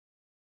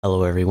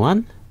Hello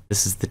everyone,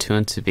 this is the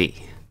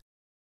 2-on-2B.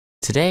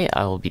 Today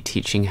I will be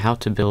teaching how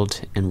to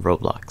build in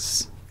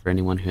Roblox, for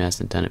anyone who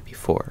hasn't done it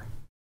before.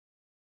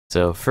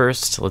 So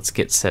first, let's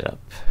get set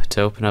up.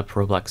 To open up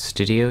Roblox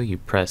Studio, you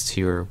press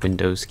your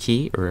Windows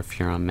key, or if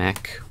you're on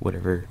Mac,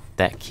 whatever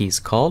that key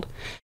is called,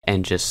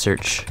 and just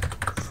search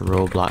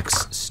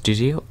Roblox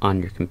Studio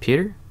on your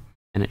computer,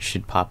 and it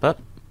should pop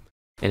up.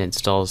 It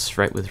installs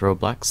right with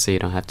Roblox, so you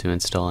don't have to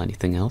install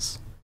anything else.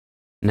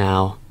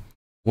 Now,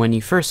 when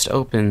you first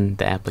open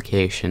the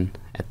application,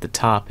 at the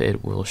top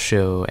it will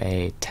show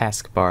a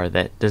taskbar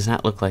that does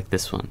not look like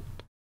this one.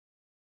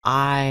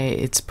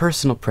 It's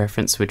personal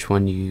preference which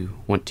one you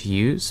want to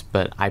use,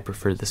 but I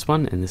prefer this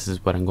one, and this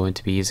is what I'm going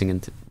to be using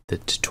in the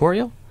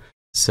tutorial.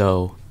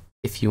 So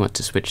if you want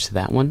to switch to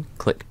that one,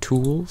 click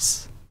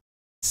Tools,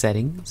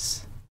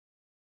 Settings,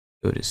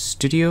 go to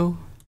Studio,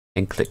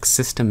 and click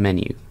System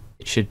Menu.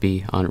 It should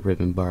be on a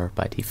ribbon bar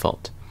by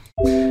default.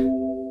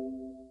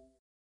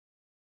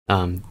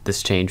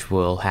 This change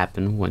will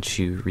happen once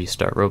you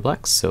restart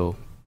Roblox,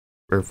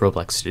 or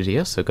Roblox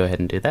Studio, so go ahead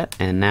and do that.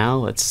 And now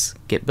let's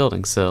get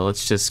building. So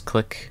let's just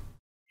click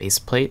base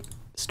plate,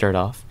 start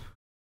off,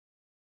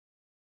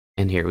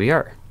 and here we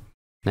are.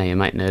 Now you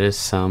might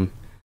notice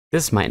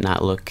this might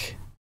not look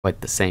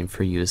quite the same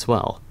for you as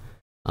well.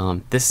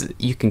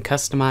 You can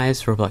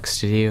customize Roblox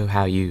Studio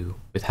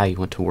with how you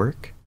want to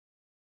work.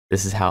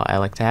 This is how I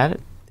like to have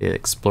it. The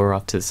Explorer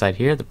off to the side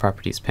here, the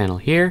Properties panel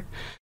here,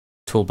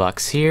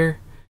 Toolbox here,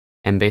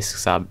 and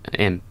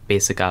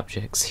basic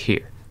objects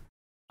here.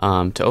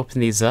 To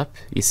open these up,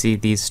 you see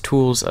these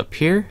tools up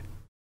here.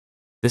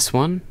 This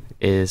one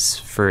is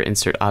for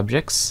insert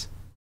objects,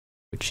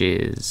 which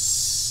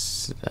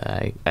is,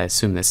 I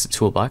assume this is a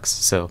toolbox,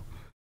 so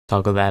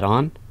toggle that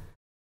on,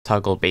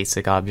 toggle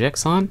basic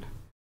objects on,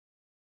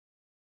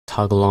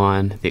 toggle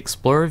on the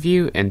Explorer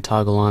view, and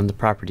toggle on the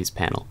Properties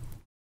panel.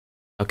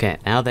 Okay,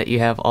 now that you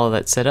have all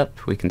that set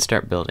up, we can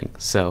start building.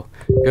 So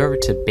go over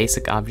to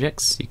Basic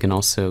Objects. You can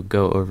also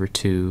go over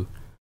to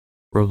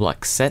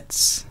Roblox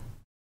Sets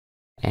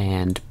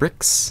and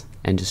Bricks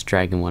and just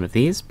drag in one of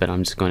these, but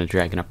I'm just going to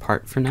drag in a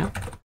part for now.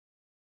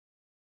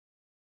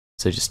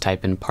 So just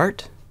type in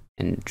part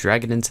and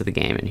drag it into the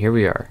game, and here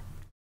we are.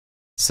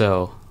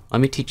 So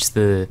let me teach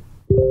the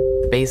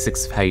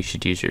basics of how you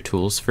should use your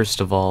tools.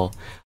 First of all,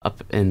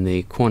 up in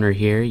the corner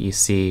here, you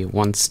see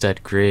 1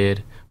 stud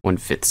grid,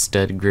 1/5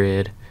 stud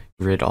grid,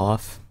 grid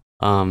off.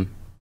 When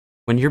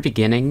you're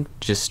beginning,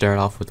 just start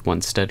off with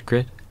 1 stud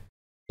grid.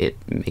 It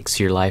makes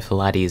your life a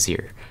lot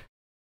easier.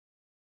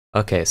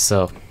 Okay,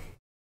 so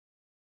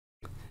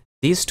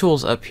these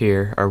tools up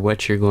here are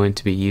what you're going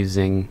to be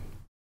using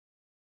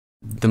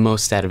the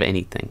most out of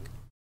anything.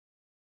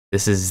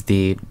 This is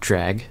the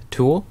drag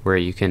tool, where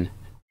you can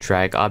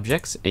drag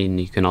objects,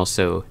 and you can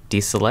also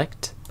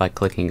deselect by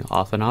clicking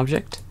off an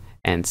object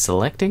and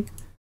selecting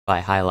by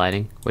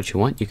highlighting what you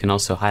want. You can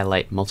also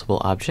highlight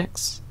multiple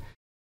objects.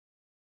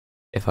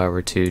 If I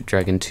were to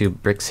drag in 2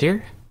 bricks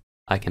here,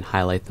 I can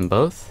highlight them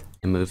both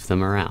and move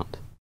them around.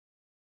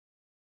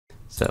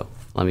 So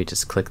let me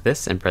just click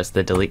this and press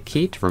the delete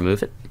key to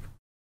remove it.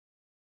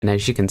 And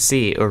as you can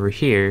see over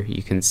here,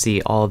 you can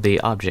see all the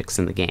objects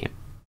in the game.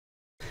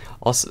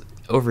 Also,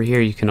 over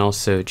here you can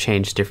also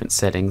change different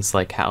settings,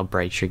 like how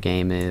bright your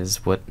game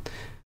is, what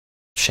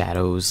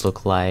shadows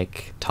look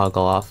like,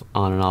 toggle off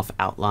on and off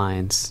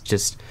outlines.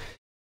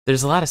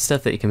 There's a lot of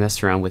stuff that you can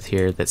mess around with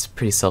here that's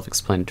pretty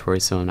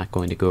self-explanatory, so I'm not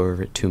going to go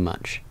over it too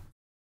much.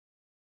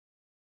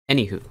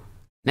 Anywho,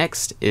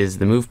 next is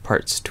the Move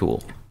Parts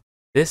tool.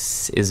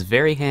 This is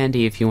very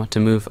handy if you want to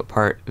move a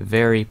part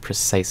very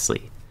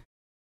precisely.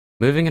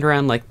 Moving it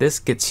around like this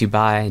gets you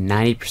by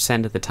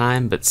 90% of the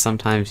time, but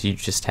sometimes you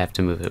just have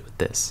to move it with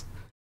this.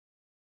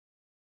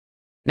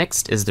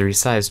 Next is the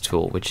Resize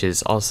tool, which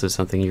is also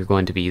something you're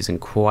going to be using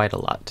quite a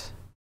lot.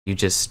 You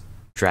just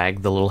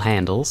drag the little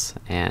handles,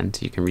 and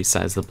you can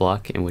resize the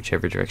block in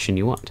whichever direction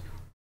you want.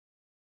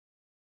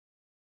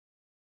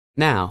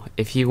 Now,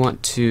 if you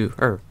want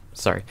to,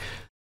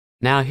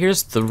 now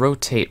here's the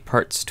Rotate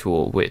Parts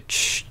tool,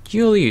 which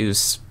you'll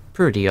use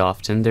pretty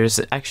often.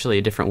 There's actually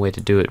a different way to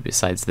do it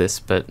besides this,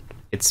 but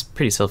it's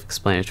pretty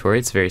self-explanatory.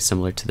 It's very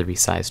similar to the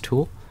Resize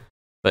tool.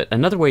 But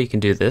another way you can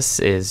do this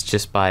is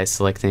just by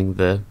selecting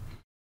the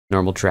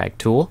normal drag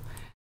tool,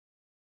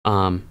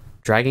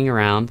 dragging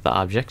around the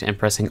object and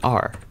pressing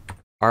R.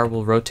 R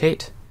will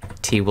rotate,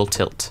 T will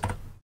tilt.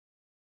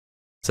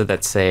 So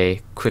that's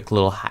a quick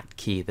little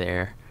hotkey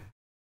there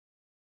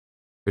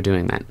for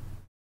doing that.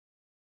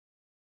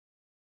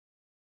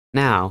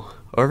 Now,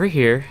 over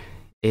here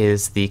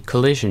is the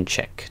Collision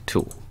Check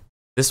tool.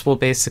 This will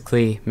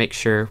basically make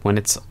sure when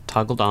it's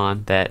toggled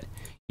on that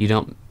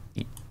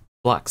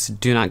blocks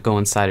do not go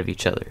inside of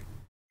each other.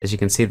 As you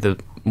can see, the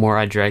more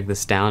I drag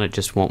this down, it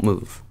just won't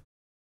move.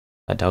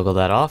 If I toggle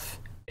that off,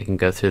 it can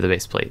go through the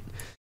base plate.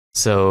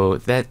 So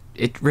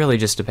it really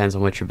just depends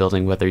on what you're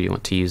building, whether you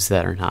want to use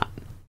that or not.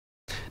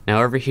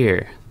 Now over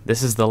here,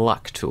 this is the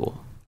Lock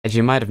tool. As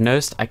you might have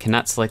noticed, I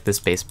cannot select this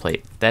base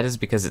plate. That is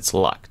because it's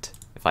locked.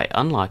 If I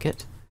unlock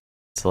it,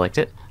 select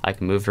it, I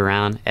can move it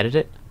around, edit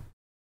it,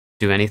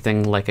 do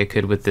anything like I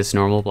could with this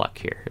normal block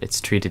here. It's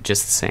treated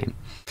just the same.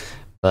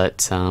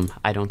 But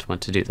I don't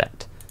want to do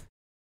that.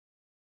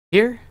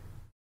 Here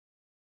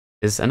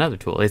is another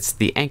tool. It's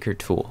the anchor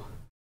tool.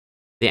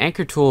 The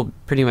anchor tool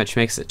pretty much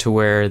makes it to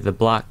where the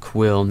block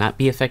will not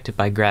be affected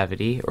by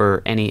gravity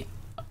or any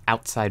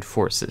outside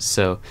forces.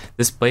 So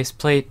this base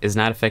plate is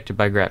not affected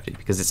by gravity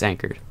because it's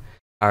anchored.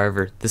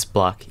 However, this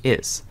block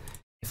is.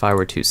 If I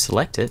were to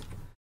select it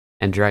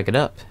and drag it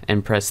up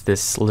and press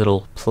this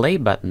little play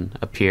button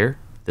up here,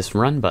 this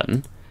run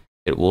button,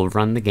 it will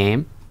run the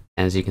game.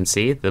 As you can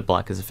see, the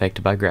block is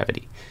affected by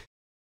gravity.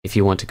 If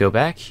you want to go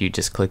back, you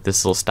just click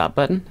this little stop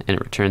button and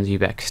it returns you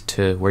back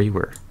to where you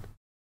were.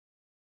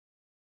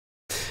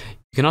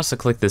 You can also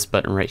click this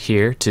button right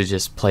here to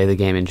just play the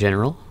game in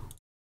general,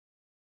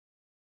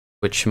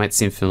 which might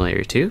seem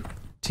familiar to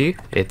you.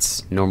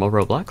 It's normal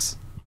Roblox.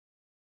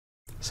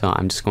 So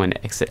I'm just going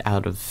to exit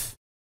out of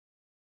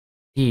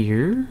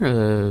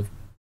here.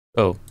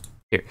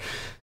 Here.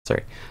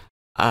 Sorry.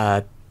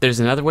 There's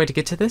another way to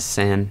get to this,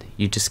 and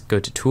you just go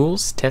to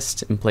Tools,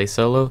 Test, and Play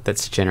Solo.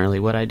 That's generally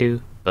what I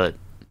do, but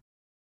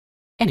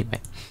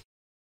anyway.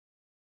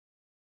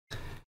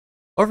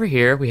 Over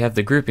here, we have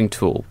the grouping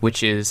tool,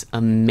 which is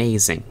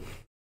amazing.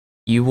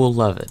 You will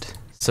love it.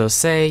 So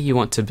say you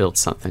want to build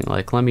something,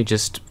 like let me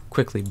just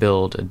quickly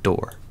build a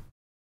door.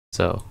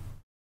 So,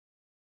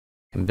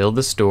 I can build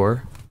this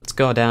door. Let's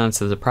go down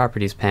to the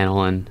Properties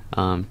panel and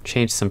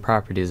change some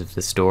properties of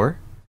this door.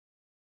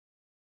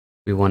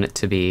 We want it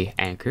to be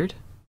anchored.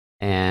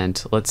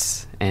 And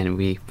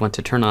we want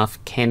to turn off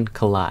Can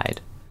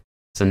Collide.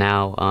 So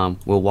now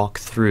we'll walk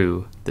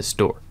through this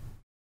door.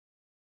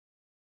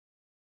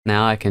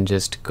 Now I can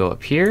just go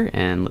up here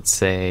and let's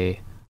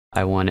say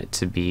I want it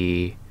to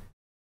be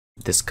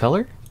this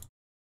color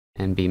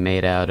and be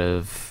made out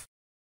of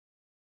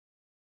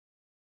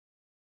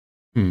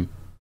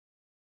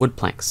wood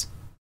planks.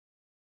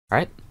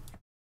 Alright,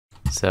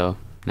 so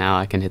now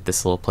I can hit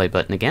this little play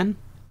button again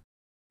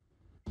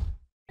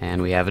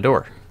and we have a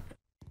door.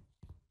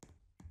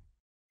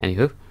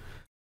 Anywho,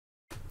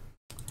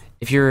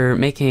 if you're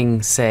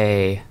making,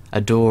 say, a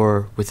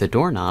door with a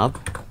doorknob,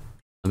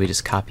 let me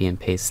just copy and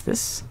paste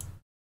this.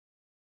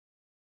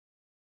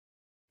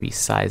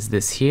 Resize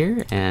this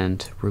here,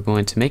 and we're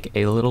going to make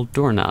a little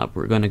doorknob.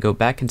 We're going to go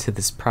back into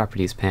this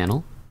Properties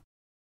panel.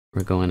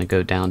 We're going to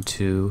go down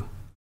to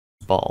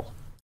Ball.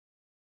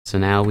 So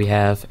now we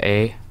have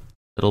a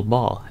little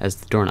ball as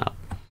the doorknob.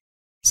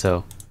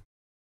 So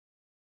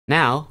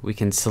now we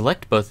can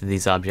select both of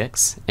these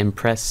objects and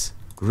press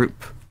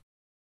Group.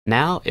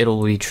 Now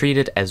it'll be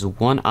treated as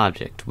one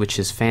object, which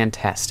is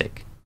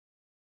fantastic.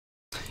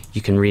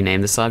 You can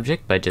rename this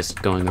object by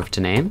just going over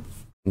to Name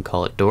and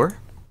call it Door.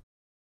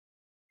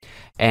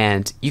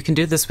 And you can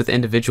do this with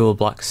individual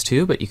blocks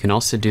too, but you can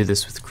also do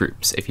this with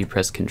groups. If you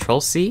press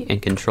Ctrl-C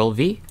and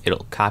Ctrl-V,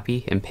 it'll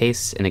copy and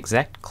paste an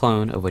exact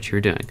clone of what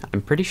you're doing.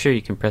 I'm pretty sure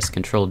you can press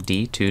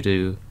Ctrl-D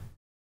to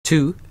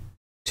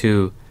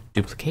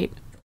duplicate.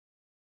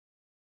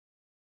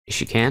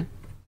 Yes, you can.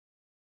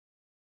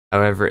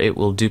 However, it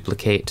will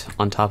duplicate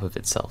on top of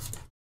itself.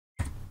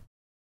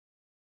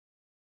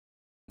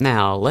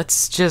 Now,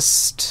 let's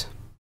just...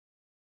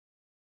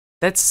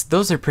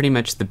 Those are pretty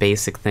much the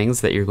basic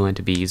things that you're going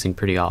to be using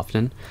pretty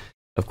often.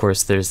 Of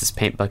course, there's this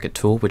paint bucket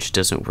tool, which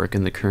doesn't work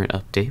in the current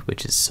update,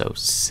 which is so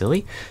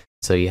silly.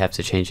 So you have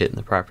to change it in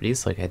the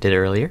properties like I did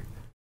earlier.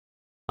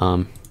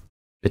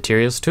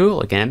 Materials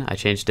tool, again, I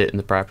changed it in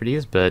the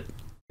properties, but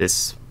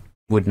this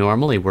would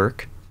normally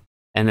work.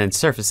 And then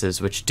surfaces,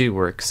 which do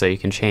work, so you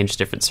can change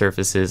different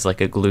surfaces, like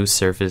a glue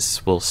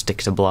surface will stick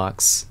to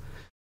blocks.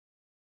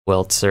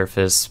 Weld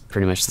surface,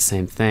 pretty much the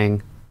same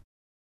thing.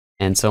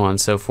 And so on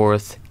and so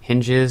forth.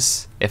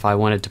 Hinges, if I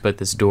wanted to put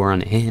this door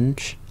on a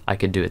hinge, I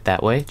could do it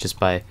that way, just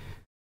by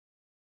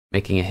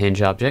making a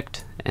hinge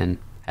object and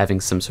having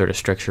some sort of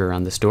structure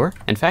around this door.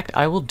 In fact,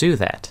 I will do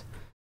that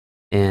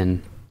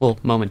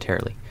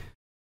momentarily.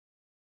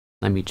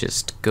 Let me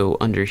just go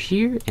under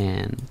here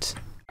and,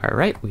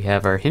 alright, we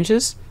have our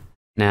hinges.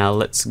 Now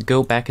let's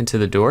go back into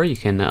the door. You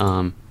can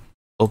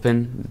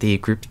open the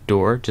grouped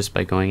door just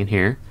by going in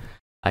here.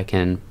 I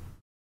can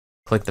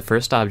click the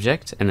first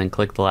object and then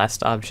click the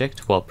last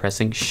object while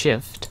pressing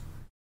Shift.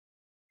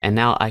 And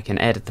now I can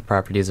edit the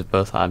properties of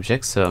both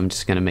objects, so I'm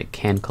just going to make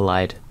Can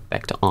Collide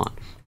back to On.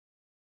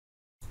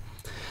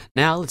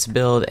 Now let's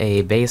build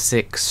a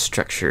basic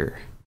structure.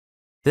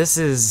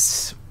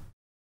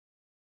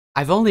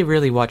 I've only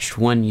really watched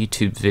one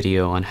YouTube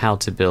video on how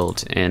to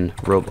build in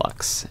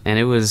Roblox, and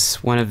it was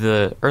one of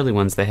the early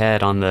ones they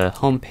had on the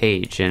home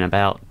page in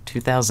about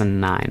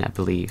 2009, I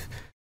believe,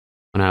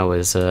 when I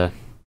was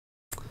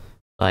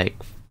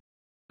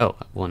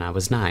when I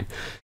was 9.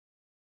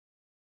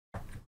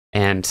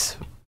 And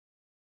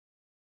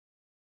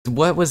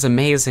what was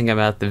amazing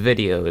about the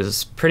video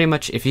is pretty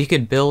much if you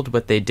could build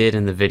what they did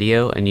in the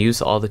video and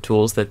use all the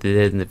tools that they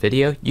did in the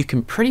video, you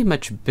can pretty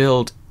much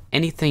build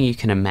anything you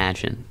can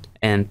imagine.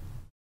 And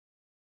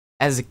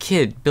as a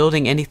kid,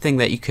 building anything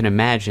that you can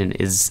imagine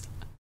is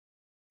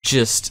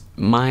just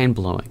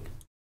mind-blowing.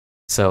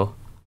 So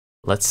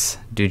let's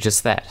do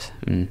just that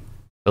and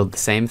build the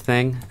same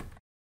thing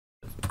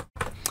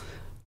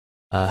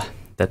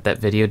that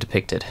video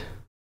depicted.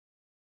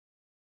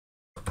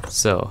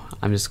 So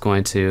I'm just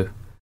going to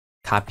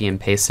copy and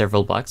paste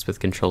several blocks with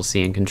Control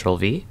C and Control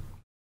V.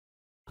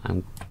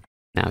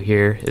 Now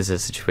here is a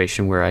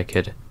situation where I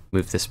could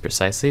move this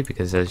precisely,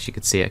 because as you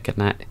can see I could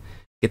not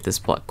get this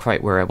block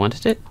quite where I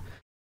wanted it.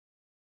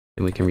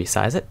 Then we can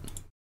resize it.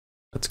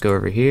 Let's go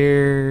over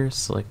here,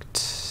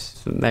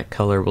 select that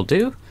color will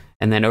do,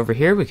 and then over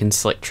here we can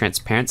select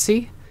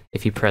transparency.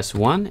 If you press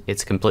 1,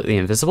 it's completely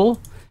invisible.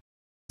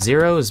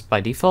 0 is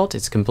by default,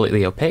 it's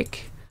completely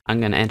opaque.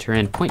 I'm going to enter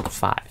in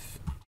 0.5.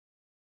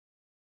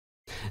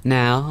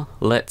 Now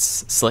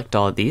let's select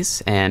all of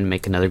these and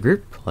make another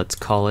group. Let's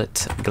call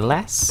it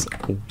glass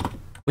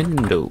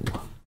window.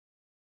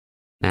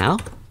 Now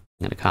I'm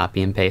going to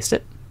copy and paste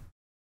it.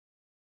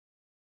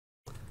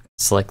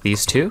 Select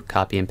these two,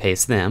 copy and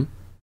paste them.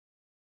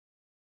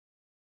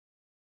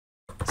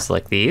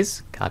 Select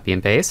these, copy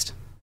and paste.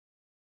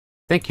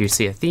 I think you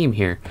see a theme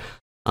here.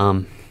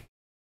 We're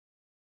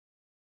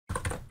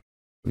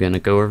going to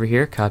go over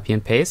here, copy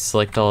and paste,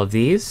 select all of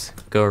these,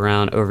 go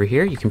around over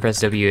here. You can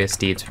press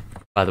WASD,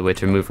 by the way,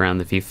 to move around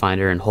the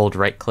viewfinder, and hold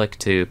right click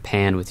to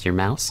pan with your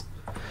mouse.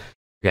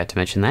 Forgot to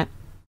mention that.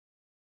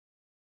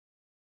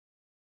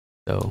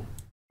 So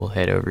we'll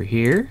head over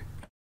here,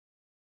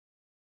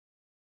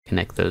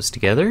 connect those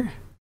together,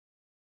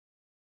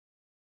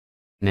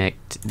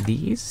 connect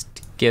these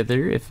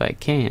together if I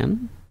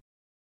can.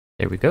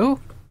 There we go.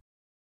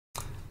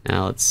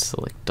 Now let's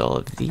select all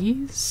of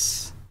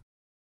these.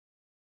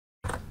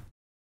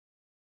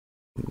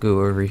 Go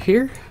over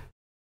here.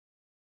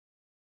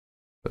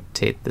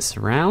 Rotate this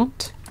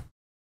around.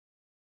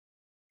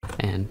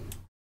 And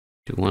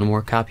do one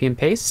more copy and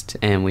paste.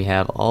 And we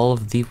have all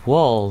of the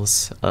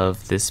walls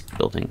of this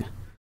building.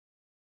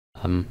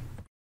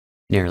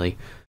 Nearly.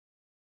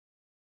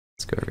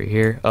 Let's go over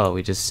here. Oh,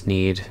 we just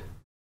need...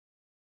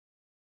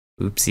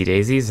 Oopsie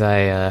daisies,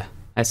 I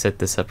set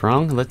this up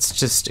wrong. Let's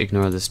just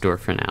ignore this door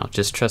for now.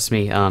 Just trust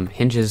me,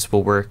 hinges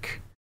will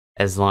work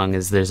as long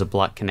as there's a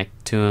block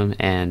connected to them,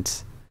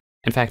 and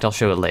in fact, I'll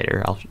show it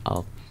later.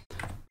 I'll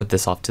put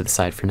this off to the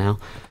side for now.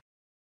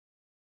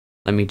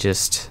 Let me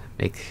just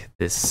make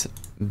this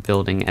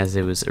building as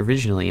it was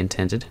originally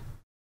intended.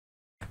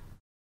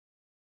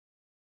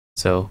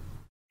 So,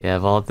 we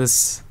have all of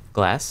this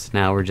glass.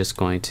 Now we're just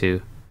going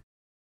to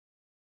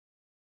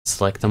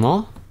select them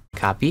all,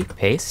 copy,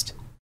 paste.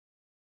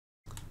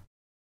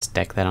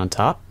 Stack that on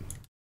top.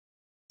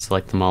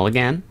 Select them all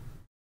again.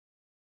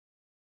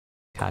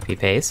 Copy,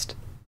 paste.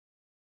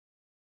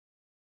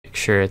 Make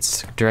sure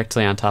it's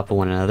directly on top of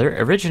one another.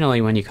 Originally,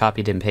 when you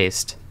copied and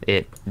paste,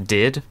 it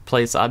did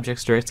place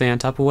objects directly on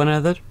top of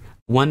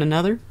one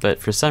another, but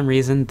for some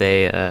reason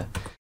they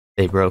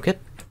broke it,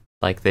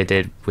 like they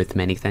did with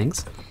many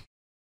things.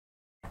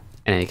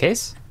 In any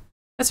case,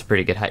 that's a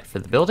pretty good height for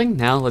the building.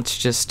 Now let's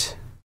just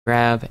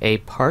grab a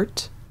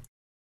part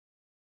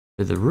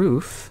for the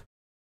roof.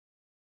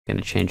 Going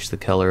to change the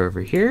color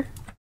over here.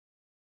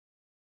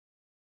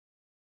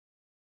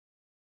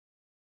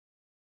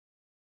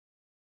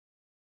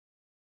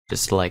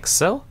 Just like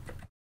so.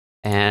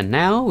 And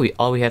now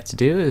all we have to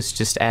do is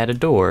just add a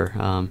door.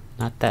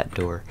 Not that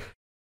door.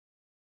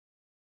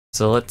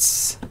 So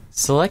let's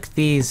select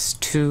these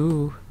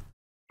two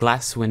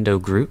glass window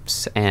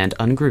groups and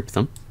ungroup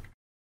them.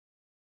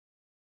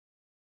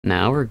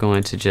 Now we're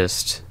going to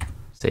just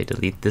say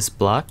delete this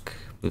block,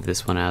 move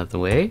this one out of the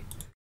way.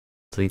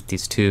 Delete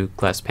these two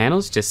glass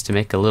panels just to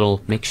make a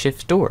little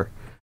makeshift door.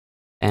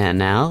 And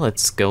now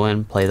let's go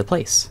and play the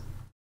place.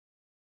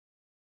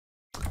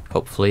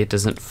 Hopefully it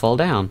doesn't fall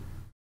down.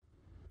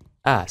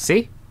 Ah,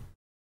 see?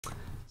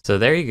 So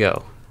there you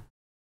go.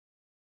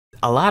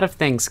 A lot of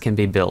things can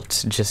be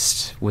built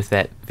just with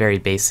that very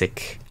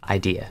basic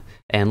idea.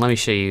 And let me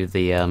show you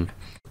the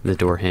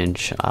door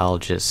hinge. I'll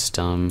just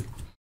what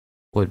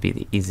would be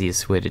the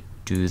easiest way to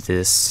do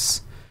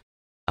this?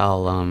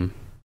 I'll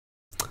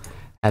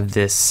have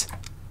this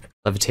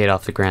levitate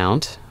off the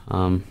ground.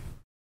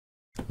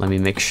 Let me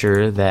make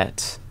sure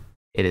that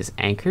it is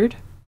anchored.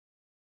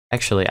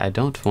 Actually, I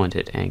don't want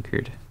it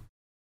anchored.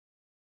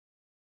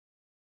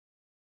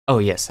 Oh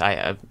yes,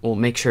 I will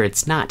make sure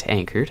it's not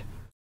anchored.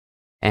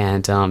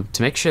 And to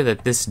make sure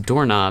that this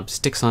doorknob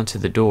sticks onto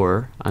the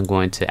door, I'm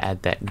going to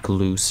add that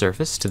glue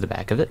surface to the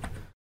back of it.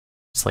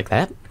 Just like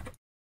that.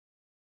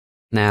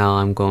 Now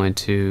I'm going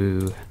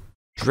to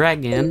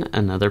drag in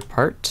another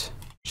part,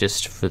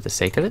 just for the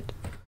sake of it.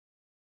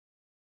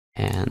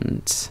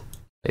 And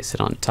place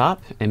it on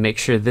top, and make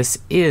sure this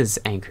is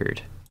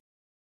anchored.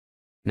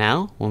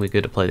 Now, when we go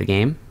to play the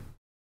game,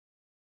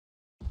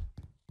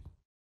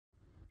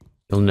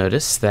 you'll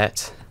notice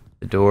that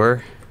the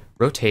door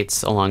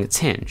rotates along its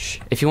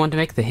hinge. If you want to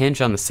make the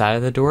hinge on the side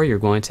of the door, you're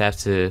going to have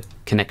to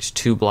connect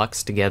two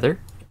blocks together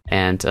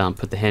and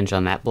put the hinge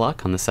on that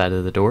block on the side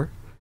of the door.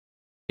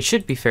 It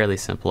should be fairly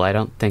simple. I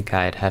don't think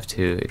I'd have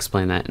to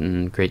explain that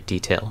in great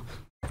detail.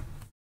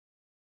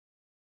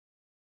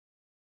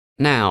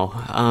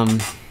 Now,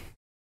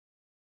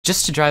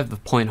 just to drive the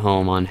point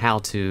home on how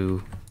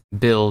to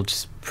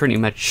build pretty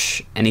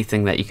much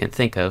anything that you can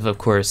think of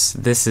course,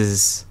 this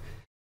is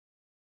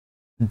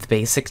the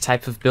basic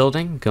type of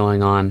building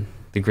going on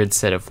the grid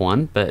set of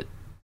 1, but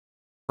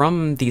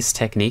from these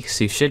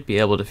techniques, you should be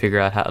able to figure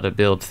out how to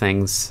build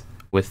things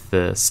with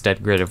the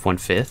stud grid of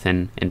 1/5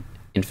 and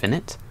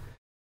infinite,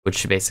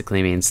 which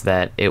basically means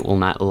that it will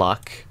not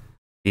lock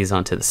these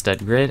onto the stud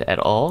grid at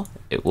all.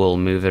 It will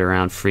move it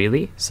around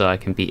freely, so I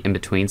can be in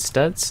between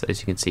studs, as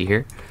you can see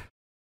here.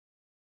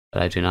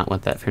 But I do not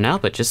want that for now,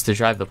 but just to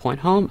drive the point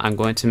home, I'm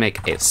going to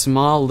make a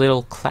small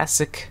little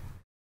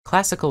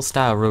classical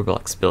style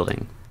Roblox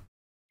building.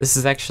 This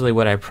is actually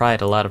what I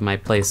pride a lot of my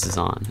places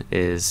on,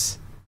 is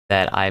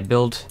that I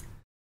build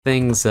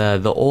things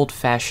the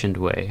old-fashioned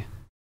way.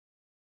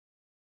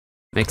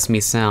 Makes me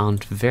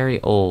sound very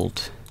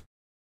old.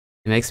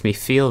 It makes me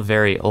feel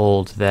very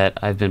old that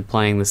I've been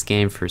playing this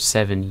game for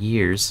 7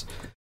 years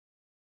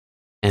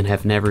and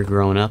have never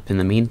grown up in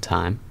the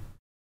meantime.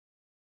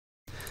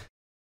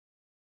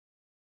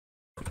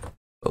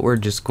 But we're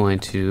just going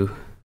to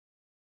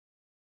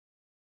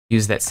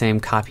use that same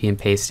copy and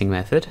pasting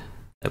method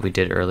that we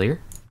did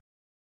earlier.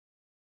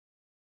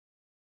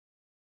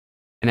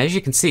 And as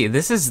you can see,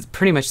 this is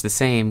pretty much the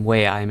same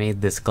way I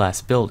made this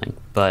glass building,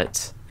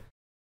 but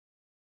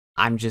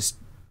I'm just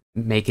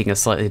making a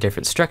slightly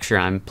different structure.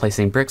 I'm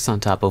placing bricks on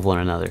top of one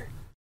another.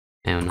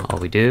 And all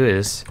we do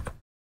is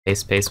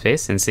paste, paste,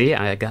 paste, and see,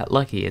 I got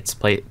lucky. It's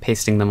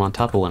pasting them on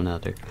top of one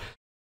another.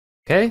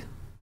 Okay,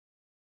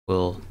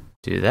 we'll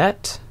do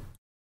that.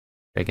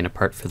 Dragging a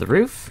part for the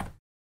roof.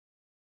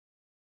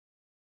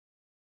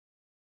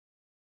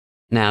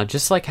 Now,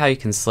 just like how you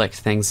can select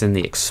things in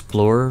the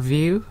Explorer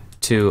view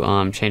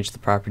to change the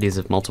properties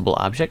of multiple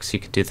objects, you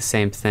can do the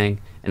same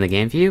thing in the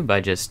game view by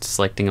just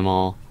selecting them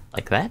all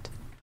like that.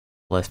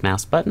 Left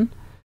mouse button.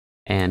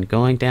 And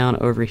going down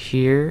over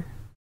here,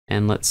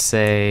 and let's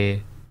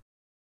say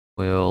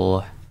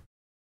we'll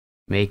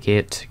make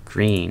it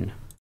green.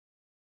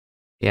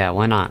 Yeah,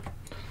 why not?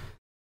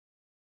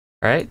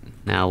 Alright,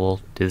 now we'll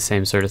do the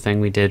same sort of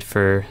thing we did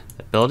for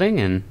the building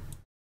and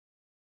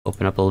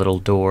open up a little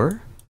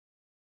door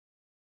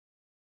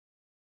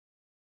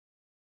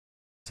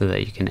so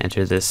that you can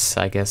enter this.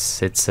 I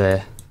guess it's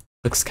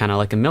looks kind of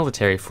like a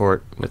military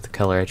fort with the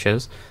color I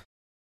chose.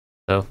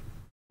 So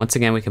once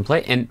again we can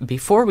play, and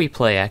before we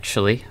play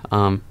actually,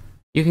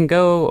 you can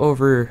go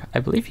over,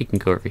 I believe you can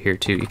go over here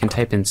too. You can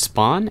type in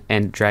spawn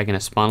and drag in a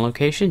spawn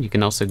location. You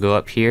can also go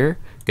up here,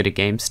 go to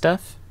game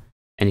stuff,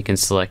 and you can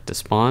select a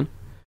spawn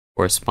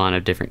or a spawn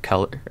of different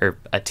color, or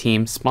a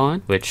team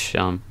spawn, which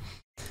you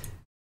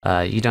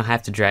don't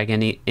have to drag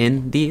any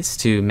in these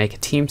to make a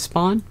team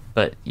spawn,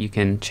 but you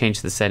can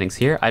change the settings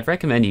here. I'd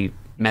recommend you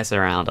mess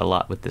around a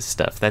lot with this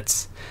stuff.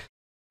 That's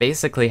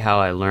basically how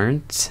I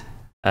learned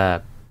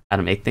how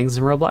to make things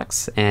in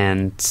Roblox,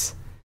 and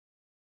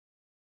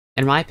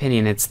in my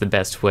opinion, it's the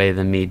best way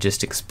than me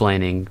just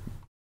explaining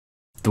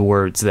the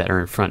words that are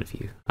in front of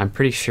you. I'm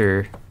pretty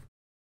sure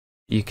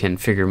you can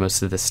figure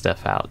most of this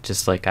stuff out,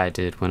 just like I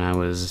did when I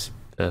was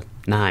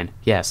 9.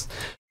 Yes.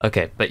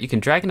 Okay, but you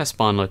can drag in a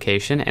spawn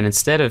location, and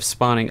instead of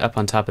spawning up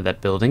on top of that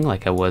building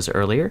like I was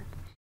earlier,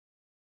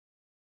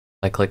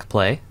 I click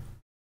play,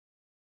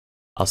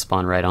 I'll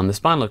spawn right on the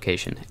spawn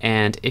location.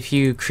 And if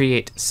you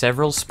create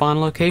several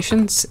spawn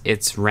locations,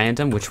 it's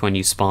random which one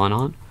you spawn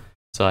on.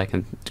 So I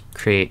can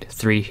create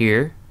 3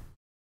 here.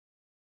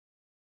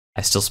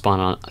 I still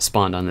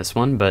spawned on this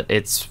one, but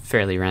it's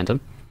fairly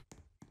random.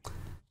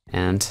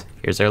 And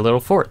here's our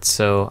little fort.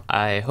 So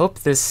I hope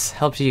this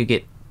helps you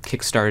get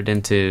kickstarted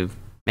into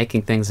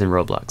making things in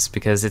Roblox,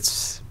 because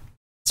it's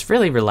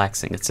really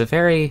relaxing. It's a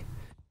very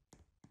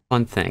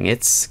fun thing.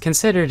 It's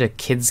considered a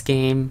kid's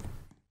game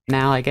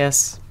now, I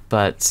guess,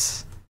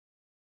 but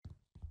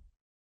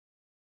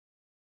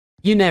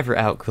you never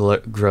outgrow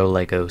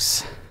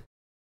Legos.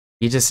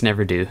 You just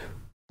never do.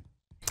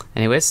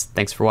 Anyways,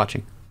 thanks for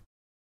watching.